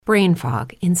Brain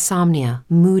fog, insomnia,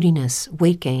 moodiness,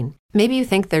 weight gain. Maybe you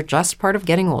think they're just part of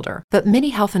getting older, but MIDI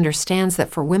Health understands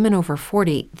that for women over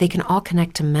 40, they can all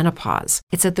connect to menopause.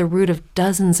 It's at the root of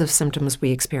dozens of symptoms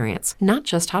we experience, not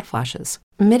just hot flashes.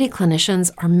 MIDI clinicians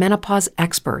are menopause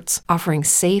experts, offering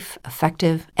safe,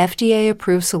 effective,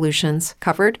 FDA-approved solutions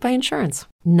covered by insurance.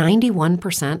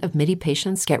 91% of MIDI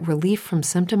patients get relief from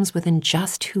symptoms within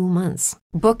just 2 months.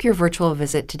 Book your virtual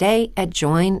visit today at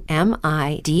joinmidi.com.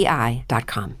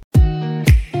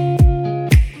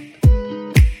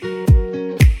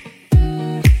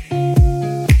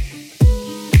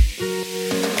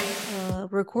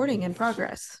 Recording in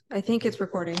progress. I think it's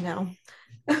recording now.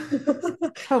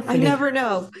 Hopefully. I never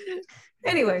know.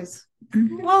 Anyways,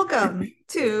 welcome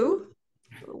to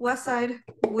Westside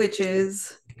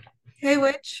Witches. Hey,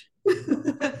 witch.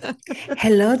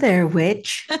 Hello there,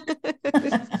 witch.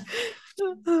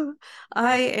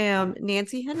 I am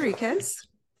Nancy Henriquez,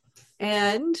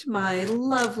 and my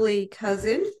lovely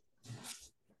cousin,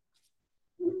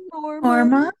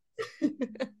 Norma.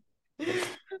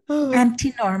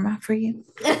 Auntie Norma for you.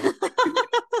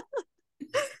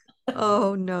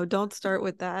 Oh no, don't start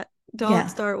with that. Don't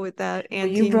start with that.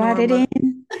 Auntie you brought Norma. it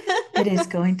in. It is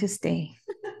going to stay.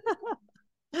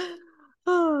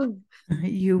 Oh.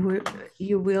 You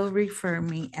will refer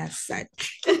me as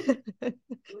such.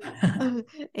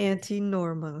 Auntie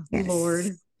Norma. Yes. Lord.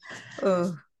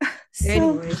 Oh. So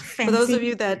anyway, fancy. For those of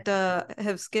you that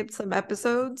have skipped some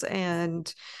episodes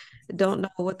and don't know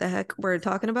what the heck we're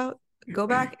talking about, go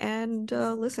back and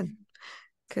listen,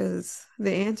 because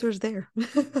the answer's there.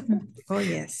 Oh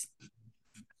yes.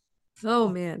 Oh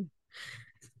man.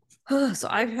 So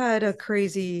I've had a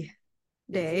crazy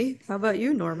day. How about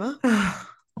you, Norma?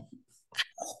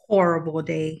 Horrible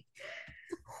day.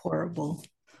 Horrible.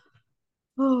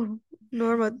 Oh,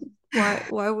 Norma,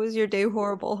 why was your day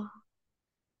horrible?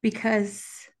 Because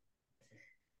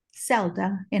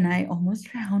Zelda and I almost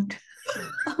drowned.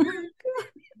 Oh my God.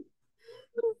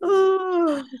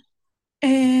 Oh.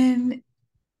 And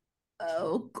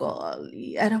oh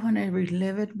golly, I don't want to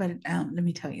relive it, but let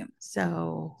me tell you.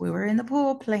 So we were in the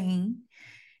pool playing,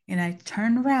 and I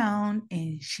turned around,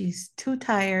 and she's too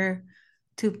tired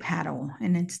to paddle.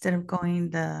 And instead of going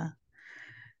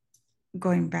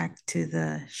back to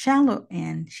the shallow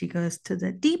end, she goes to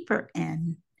the deeper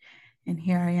end. And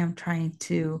here I am trying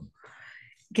to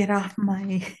get off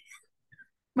my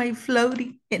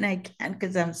floaty, and I can't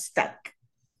because I'm stuck.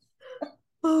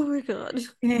 Oh my God.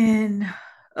 And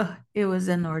it was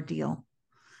an ordeal.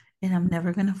 And I'm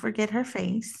never going to forget her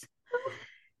face.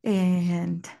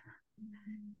 And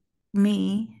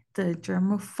me, the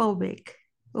germophobic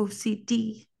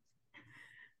OCD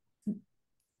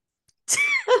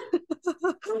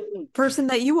person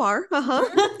that you are.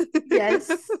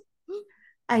 Yes.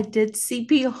 I did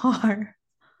CPR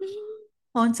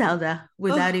on Zelda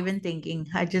without even thinking.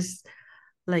 I just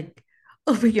like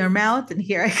open your mouth, and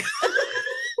here I go.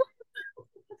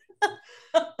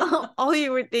 All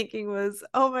you were thinking was,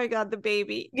 oh my God, the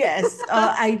baby. Yes.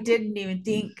 I didn't even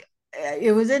think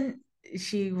it wasn't,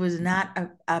 she was not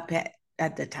a pet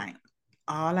at the time.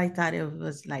 All I thought it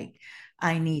was like,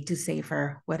 I need to save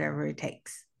her, whatever it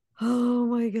takes. Oh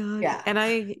my God. Yeah. And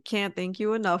I can't thank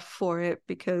you enough for it,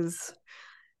 because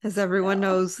as everyone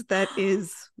knows, that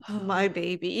is my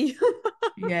baby.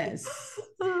 Yes.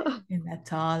 And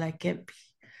that's all I kept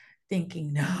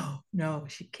thinking. No,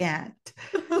 she can't.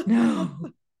 No.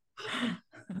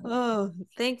 Oh,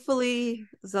 thankfully,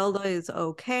 Zelda is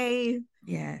okay.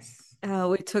 Yes.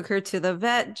 We took her to the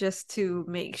vet just to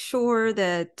make sure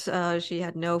that she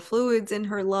had no fluids in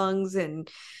her lungs, and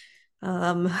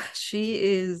she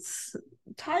is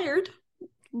tired,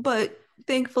 but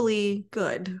thankfully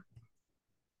good.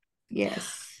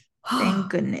 Yes. Thank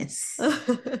goodness.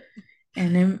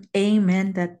 And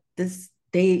amen that this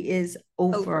day is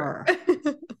over.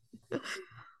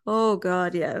 Oh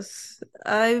God, yes.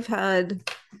 I've had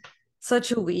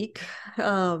such a week.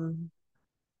 But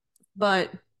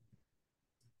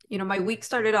my week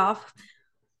started off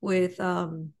with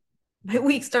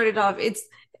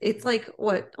it's like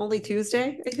what, only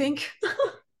Tuesday, I think.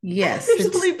 Yes.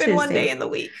 There's only been Tuesday. One day in the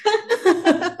week.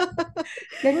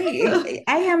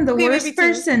 I am the worst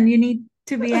person you need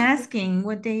to be asking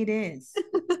what day it is.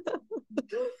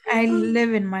 I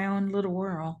live in my own little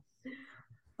world.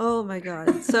 Oh my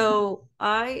God. So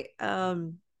I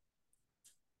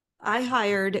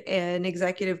hired an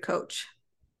executive coach.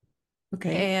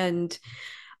 Okay. And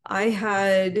I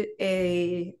had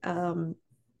a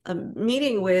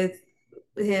meeting with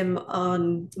him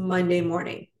on Monday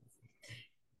morning.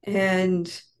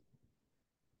 And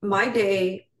my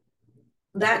day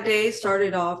that day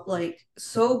started off like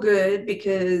so good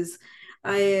because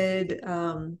I had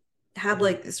had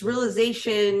like this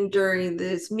realization during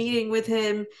this meeting with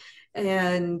him,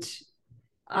 and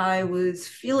I was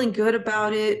feeling good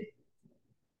about it.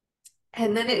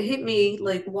 And then it hit me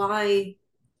like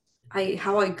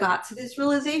how I got to this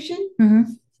realization.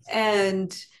 Mm-hmm.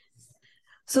 And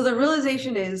so the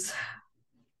realization is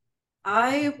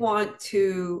I want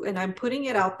to, and I'm putting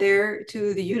it out there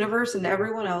to the universe and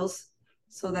everyone else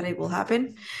so that it will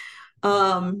happen.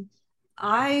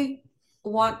 I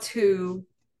want to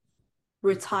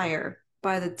retire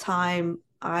by the time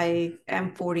I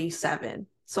am 47.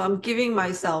 So I'm giving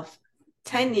myself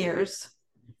 10 years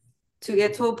to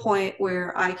get to a point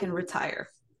where I can retire.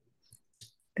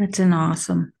 That's an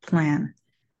awesome plan.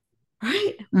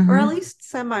 Right? Mm-hmm. Or at least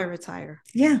semi-retire.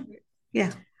 Yeah.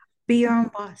 Yeah. Be your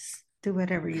own boss. Do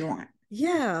whatever you want.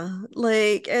 Yeah.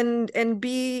 Like and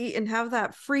be and have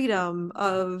that freedom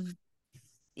of,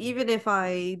 even if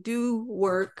I do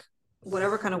work,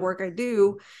 whatever kind of work I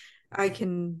do, I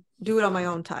can do it on my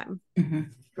own time. Mm-hmm.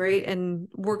 Right? And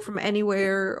work from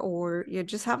anywhere, or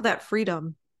just have that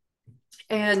freedom.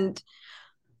 And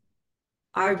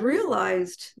I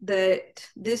realized that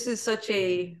this is such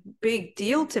a big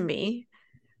deal to me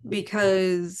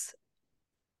because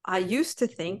I used to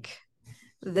think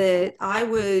that I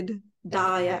would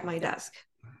die at my desk.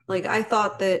 Like I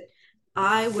thought that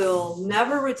I will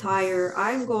never retire.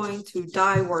 I'm going to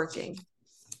die working.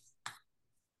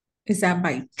 Is that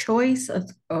by choice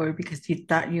or because you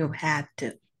thought you had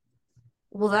to?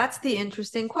 Well, that's the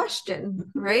interesting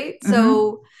question, right? Mm-hmm.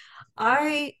 So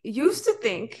I used to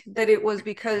think that it was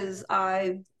because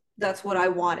that's what I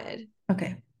wanted.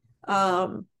 Okay.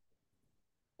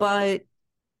 But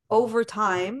over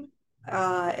time,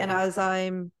 and as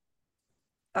I'm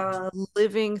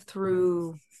living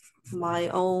through my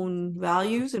own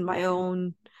values and my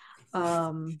own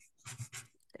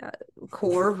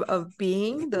core of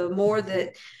being, the more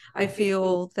that I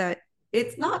feel that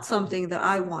it's not something that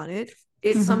I wanted,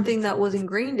 it's Mm-hmm. something that was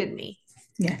ingrained in me.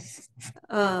 Yes.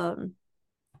 And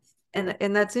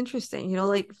that's interesting,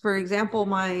 like for example,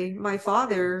 my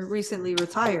father recently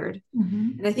retired.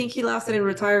 Mm-hmm. And I think he lasted in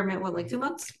retirement like 2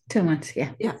 months. 2 months,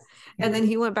 yeah. And then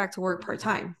he went back to work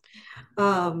part-time,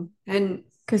 and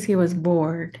because he was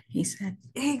bored, he said.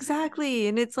 Exactly.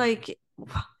 And it's like,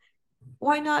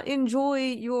 why not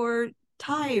enjoy your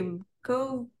time?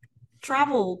 Go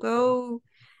travel, go,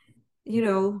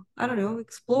 I don't know,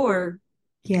 explore.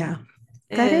 Yeah.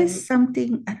 That is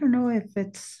something, I don't know if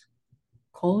it's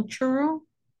cultural.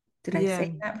 Did I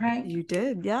say that right? You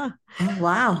did, yeah. Oh,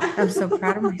 wow. I'm so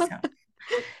proud of myself.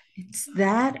 It's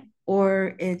that,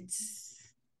 or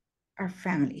it's our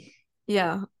family.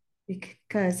 Yeah.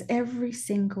 Because every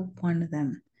single one of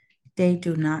them, they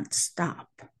do not stop.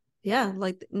 Yeah,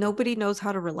 like nobody knows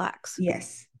how to relax.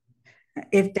 Yes.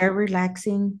 If they're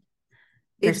relaxing,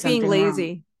 it's being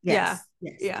lazy. Wrong. Yes.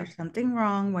 Yeah. There's something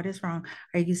wrong. What is wrong?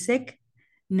 Are you sick?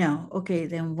 No. Okay,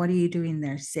 then what are you doing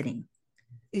there sitting?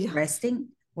 Yeah. Resting?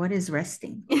 What is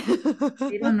resting?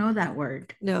 You don't know that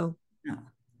word. No.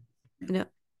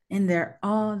 And they're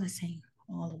all the same,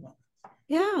 all of them.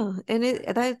 Yeah. And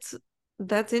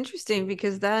that's interesting,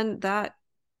 because then that,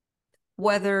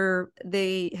 whether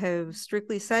they have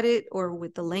strictly said it or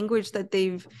with the language that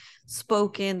they've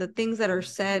spoken, the things that are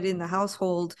said in the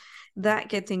household, that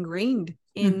gets ingrained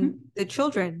in the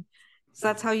children. So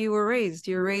that's how you were raised.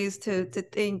 You're raised to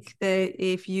think that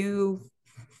if you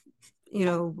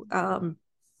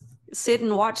sit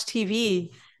and watch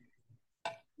TV,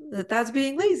 that's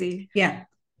being lazy. Yeah.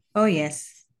 Oh,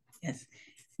 yes. Yes.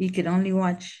 You could only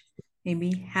watch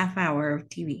maybe half hour of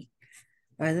TV.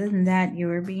 Other than that, you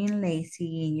were being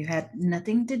lazy and you had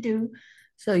nothing to do.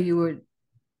 So you would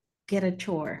get a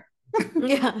chore.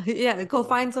 Yeah. Go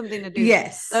find something to do.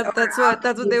 Yes. That's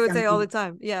what they would say all the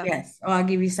time. Yeah. Yes. Or I'll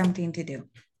give you something to do.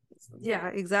 Yeah,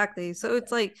 exactly. So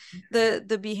it's like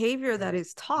the behavior that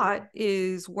is taught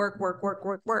is work, work, work,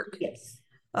 work, work. Yes.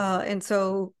 And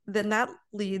so then that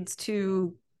leads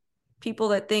to people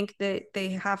that think that they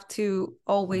have to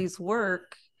always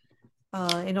work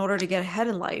in order to get ahead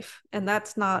in life. And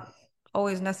that's not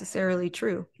always necessarily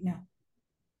true. No.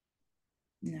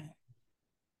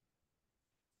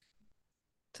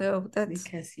 So that's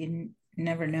because you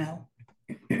never know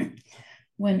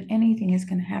when anything is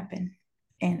going to happen.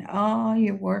 And all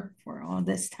your work for all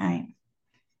this time,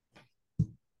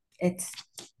 it's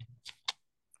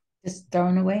just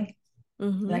thrown away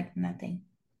like nothing.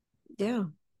 Yeah.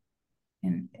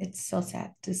 And it's so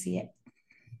sad to see it.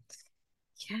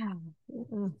 Yeah.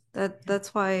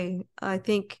 That's why I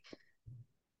think,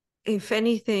 if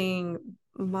anything,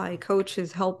 my coach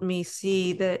has helped me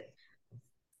see that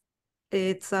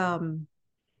it's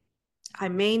I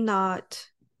may not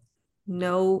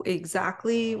know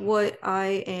exactly what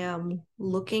I am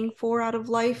looking for out of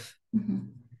life,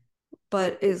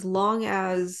 but as long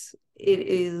as it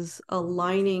is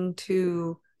aligning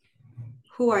to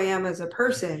who I am as a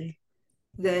person,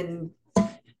 then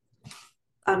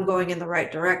I'm going in the right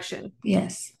direction.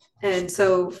 Yes. And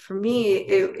so for me,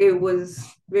 it was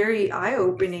very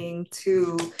eye-opening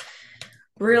to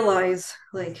realize,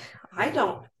 like, I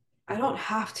don't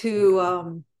have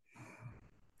to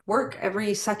work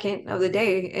every second of the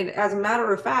day. And as a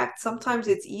matter of fact, sometimes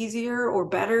it's easier or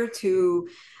better to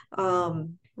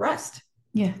rest.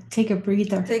 Yeah, take a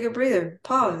breather,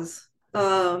 Pause.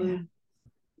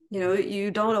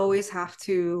 You don't always have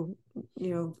to,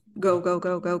 go.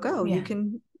 Yeah.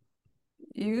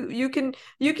 You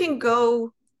can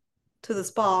go to the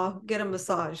spa, get a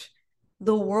massage.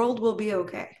 The world will be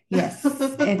okay. Yes,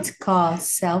 it's called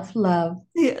self-love.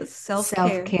 Yes,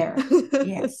 self-care.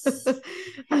 Yes.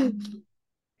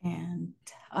 And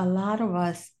a lot of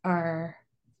us are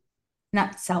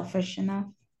not selfish enough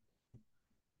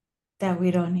that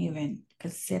we don't even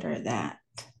consider that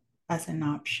as an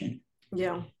option.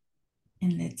 Yeah.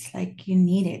 And it's like you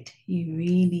need it. You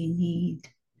really need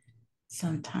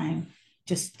some time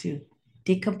just to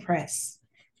decompress,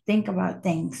 think about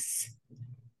things,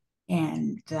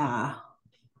 and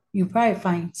you probably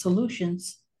find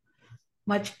solutions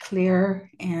much clearer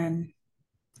and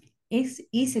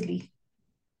easily.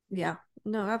 Yeah.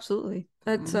 No, absolutely.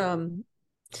 That's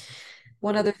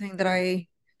one other thing that I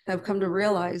have come to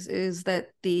realize is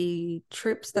that the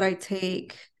trips that I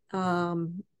take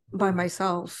by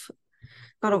myself,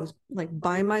 not always like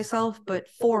by myself, but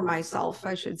for myself,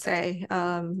 I should say.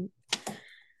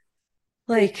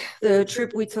 Like the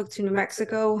trip we took to New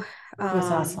Mexico. It was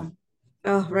awesome.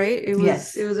 Oh, right. It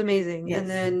was amazing. Yes. And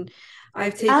then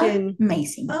I've taken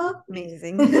amazing.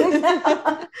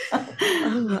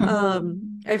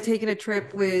 I've taken a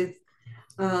trip with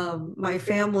my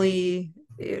family,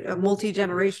 a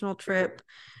multi-generational trip.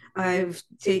 I've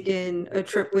taken a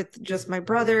trip with just my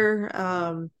brother.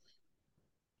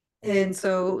 And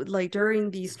so like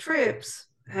during these trips,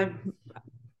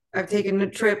 I've taken a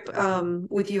trip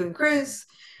with you and Chris,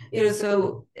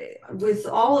 so with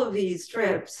all of these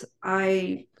trips,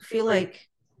 I feel like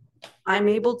I'm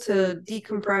able to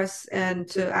decompress and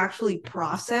to actually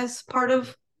process part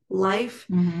of life,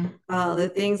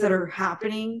 the things that are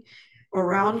happening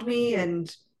around me.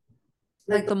 And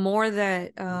like the more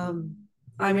that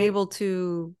I'm able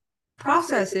to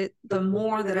process it, the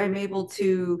more that I'm able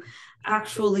to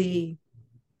actually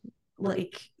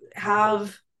like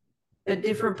have a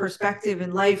different perspective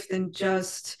in life than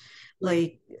just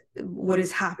like what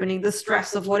is happening, the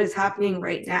stress of what is happening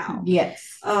right now.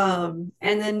 Yes. And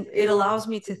then it allows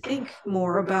me to think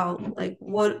more about like,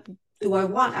 what do I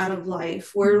want out of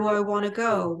life? Where do I want to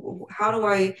go?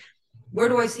 Where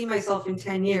do I see myself in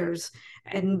 10 years?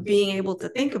 And being able to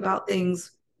think about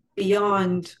things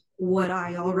beyond what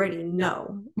I already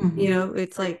know.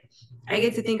 It's like I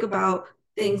get to think about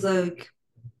things like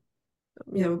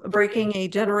breaking a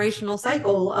generational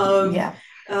cycle of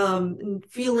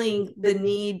feeling the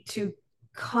need to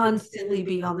constantly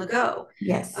be on the go.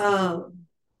 Yes. I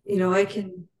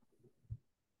can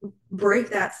break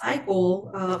that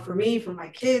cycle for me, for my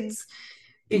kids,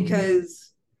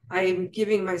 because I'm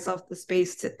giving myself the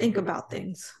space to think about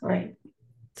things. Right.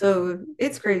 So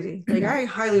it's crazy. Like I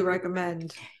highly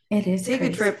recommend it is take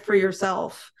crazy. A trip for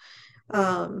yourself,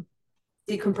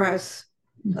 decompress,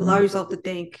 allow yourself to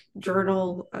think,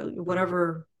 journal,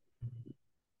 whatever.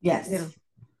 Yes.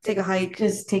 Take a hike.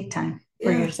 Just take time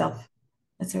for yourself.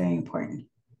 That's very important.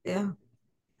 Yeah.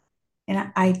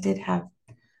 And I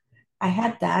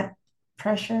had that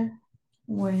pressure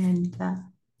when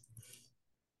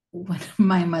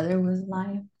my mother was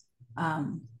alive.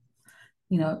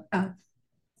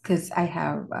 Because I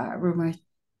have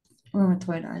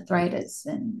rheumatoid arthritis,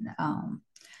 and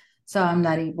so I'm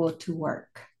not able to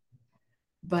work.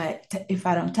 But if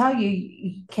I don't tell you,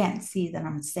 you can't see that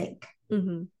I'm sick.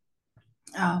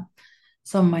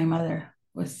 So my mother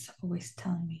was always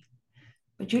telling me,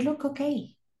 but you look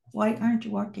okay. Why aren't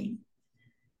you working?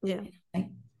 Yeah.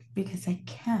 Because I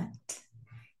can't.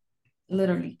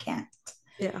 Literally can't.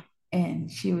 Yeah. And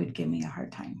she would give me a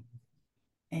hard time.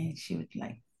 And she would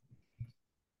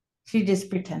she just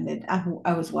pretended I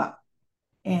was well.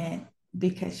 And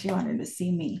because she wanted to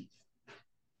see me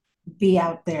be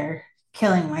out there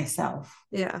killing myself.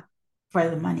 Yeah. For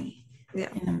the money. Yeah.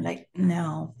 And I'm like,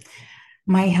 no,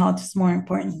 my health is more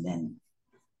important than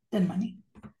money.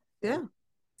 Yeah.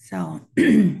 So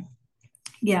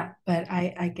Yeah, but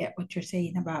I get what you're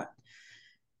saying about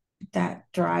that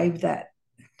drive that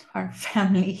our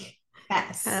family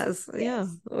has. Has, yeah.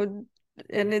 Yes.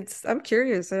 And I'm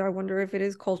curious. I wonder if it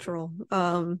is cultural.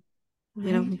 You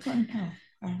I know, don't know.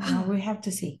 I don't know. We have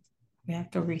to see. We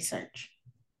have to research.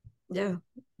 yeah.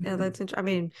 Yeah, Mhm. that's interesting. I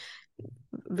mean,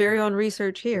 very on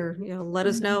research here. Let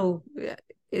us Mhm. know.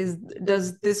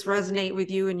 Does this resonate with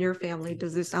you and your family?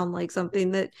 Does this sound like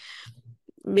something that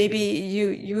maybe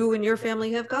you and your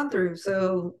family have gone through?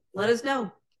 So let us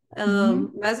know.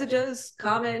 Mhm. Message us,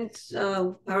 comment,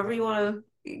 however you want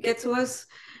to get to us.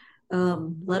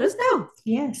 Let us know.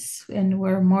 Yes, and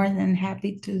we're more than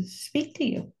happy to speak to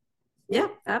you. Yeah,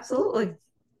 absolutely.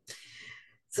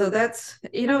 So that's,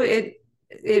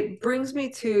 it brings me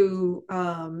to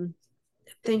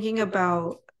thinking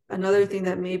about another thing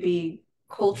that may be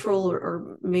cultural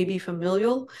or maybe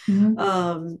familial,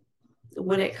 Mhm.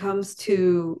 when it comes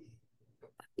to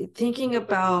thinking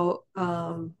about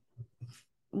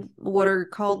what are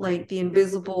called like the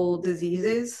invisible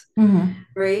diseases, Mhm.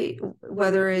 right?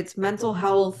 Whether it's mental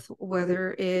health,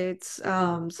 whether it's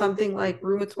something like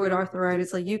rheumatoid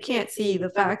arthritis, like you can't see the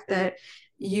fact that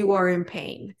you are in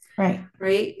pain, Right.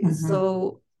 right? Mhm.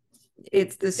 So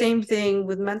it's the same thing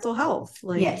with mental health.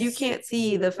 Like you Yes. can't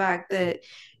see the fact that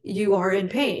you are in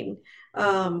pain,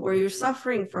 or you're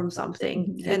suffering from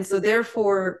something. Yes. And so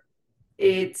therefore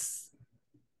it's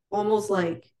almost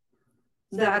like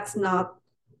that's not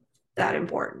that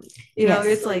important. Yes.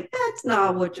 It's like that's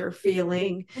not what you're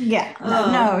feeling. Yeah.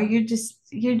 No, you're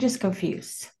just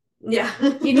confused. Yeah.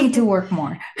 You need to work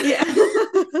more. Yeah.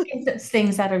 Get those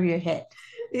things out of your head.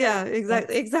 Yeah,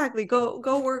 exactly.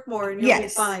 Go work more and you'll be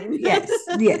Yes. fine. Yes.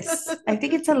 Yes. I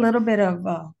think it's a little bit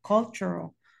of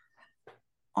cultural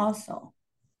also,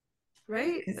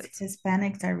 Right? because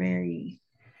Hispanics are very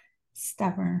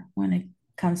stubborn when it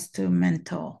comes to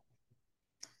mental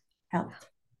health.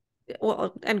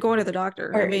 Well, and going to the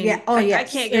doctor. I Or mean, yeah. Oh I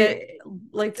yes. can't get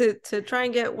like to try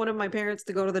and get one of my parents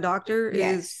to go to the doctor is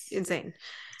Yes. insane.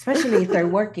 Especially if they're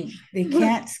working, they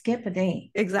can't skip a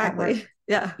day at work. Exactly.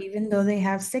 Yeah. Even though they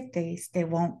have sick days, they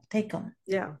won't take them.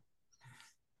 Yeah.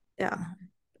 Yeah.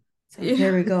 So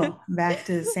here we go, back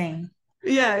to the same.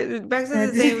 Yeah, back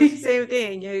to the same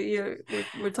thing.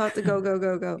 We're taught to go, go,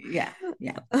 go, go. Yeah,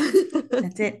 yeah.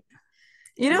 That's it.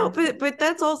 But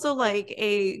that's also like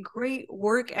a great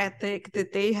work ethic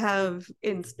that they have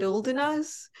instilled in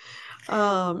us.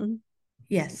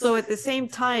 Yes. So at the same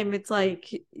time, it's like,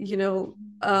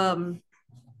 um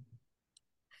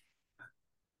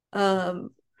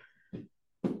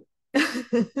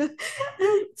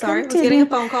sorry, I was getting a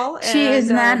phone call She and is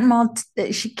not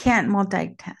she can't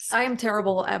multitask. I am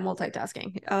terrible at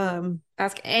multitasking.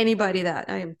 Ask anybody that.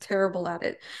 I am terrible at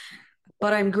it.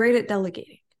 But I'm great at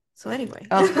delegating. So anyway.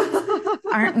 Oh,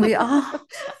 aren't we all?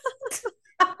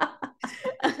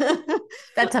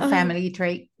 That's a family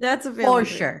trait. That's a family For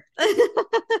trait. sure.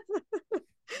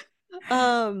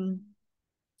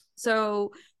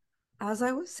 So as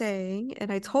I was saying,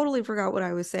 and I totally forgot what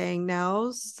I was saying now.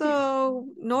 So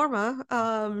Norma,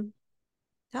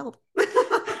 help.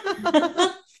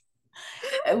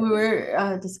 We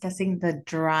were discussing the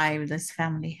drive this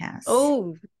family has.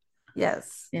 Oh,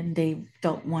 yes. And they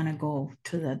don't want to go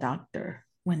to the doctor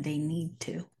when they need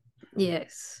to.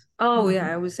 Yes. Oh,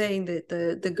 yeah. I was saying that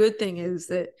the good thing is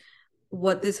that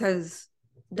what this has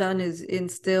done is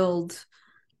instilled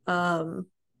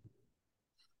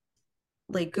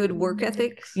like good work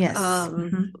ethics. Yes.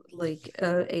 Like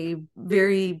a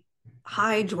very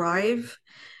high drive.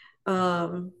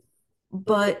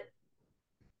 But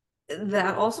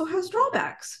that also has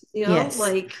drawbacks, Yes.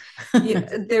 like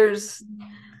there's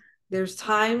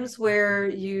times where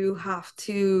you have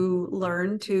to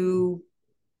learn to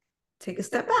take a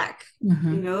step back.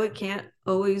 It can't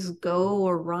always go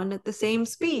or run at the same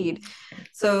speed.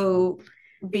 So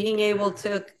being able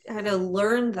to kind of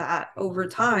learn that over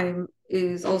time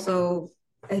is also,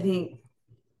 I think,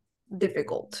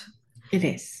 difficult. It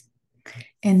is.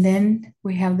 And then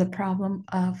we have the problem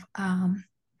of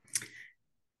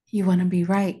you want to be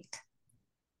right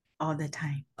all the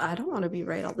time. I don't want to be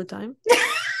right all the time.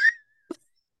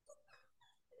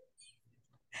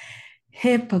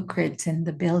 Hypocrites in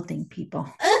the building, people.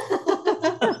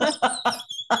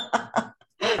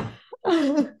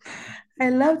 I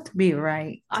love to be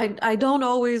right. I don't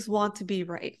always want to be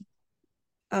right.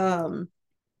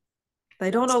 I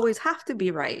don't always have to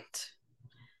be right.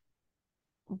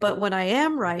 But when I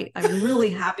am right, I'm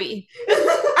really happy.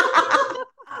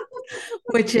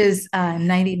 Which is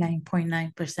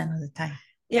 99.9% of the time.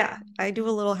 Yeah, I do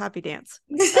a little happy dance.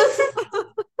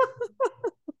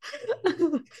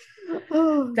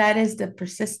 That is the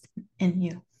persistent in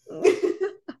you.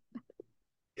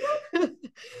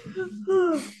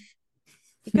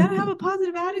 You gotta have a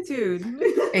positive attitude.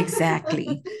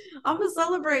 Exactly. I'm gonna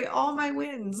celebrate all my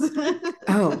wins.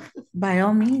 Oh, by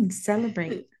all means,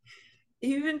 celebrate.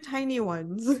 Even tiny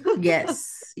ones.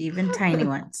 Yes, even tiny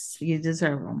ones. You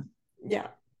deserve them. Yeah.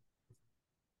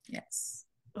 Yes,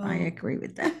 Oh. I agree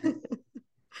with that.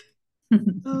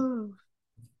 Oh.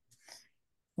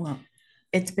 Well,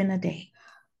 it's been a day.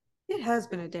 It has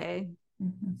been a day.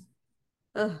 Mhm.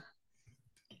 Ugh.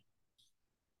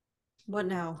 What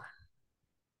now?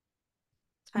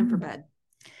 Time for bed.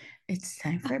 It's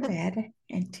time for bed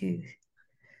and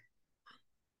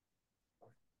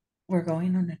we're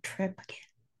going on a trip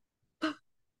again.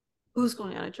 Who's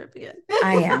going on a trip again?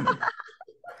 I am.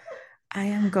 I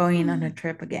am going on a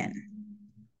trip again.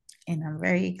 And I'm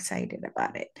very excited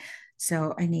about it.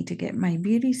 So I need to get my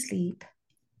beauty sleep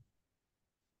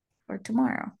for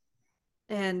tomorrow.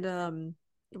 And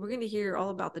we're going to hear all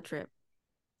about the trip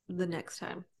the next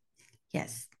time.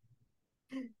 Yes.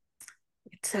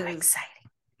 It's so exciting.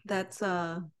 That's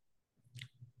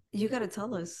you got to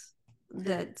tell us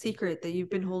that secret that you've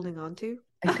been holding on to.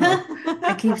 I know.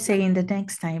 I keep saying the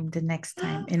next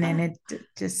time, and then it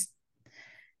just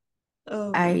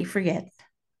I forget.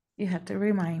 You have to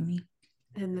remind me.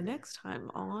 And the next time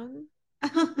on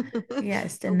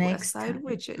yes, the West next Side time.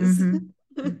 Witches.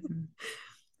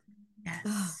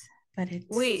 Yes, but it's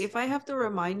wait. If I have to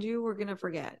remind you, we're gonna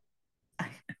forget.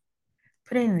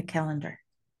 Put it in the calendar.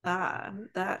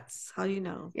 That's how you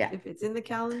know. Yeah, if it's in the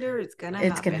calendar, it's gonna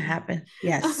happen. It's gonna happen.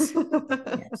 Yes.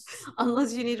 Yes.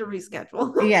 Unless you need to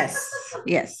reschedule. Yes.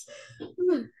 Yes.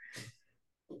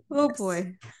 Oh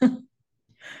boy.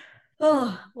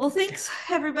 Oh, well, thanks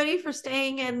everybody for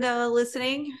staying and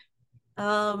listening.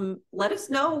 Let us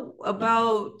know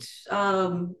about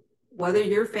whether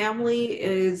your family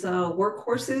is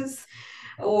workhorses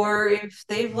or if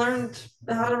they've learned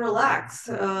how to relax.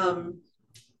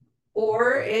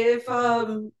 Or if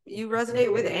you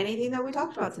resonate with anything that we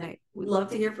talked about tonight. We'd love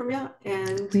to hear from you,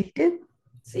 and we do.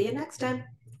 See you next time.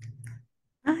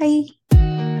 Bye.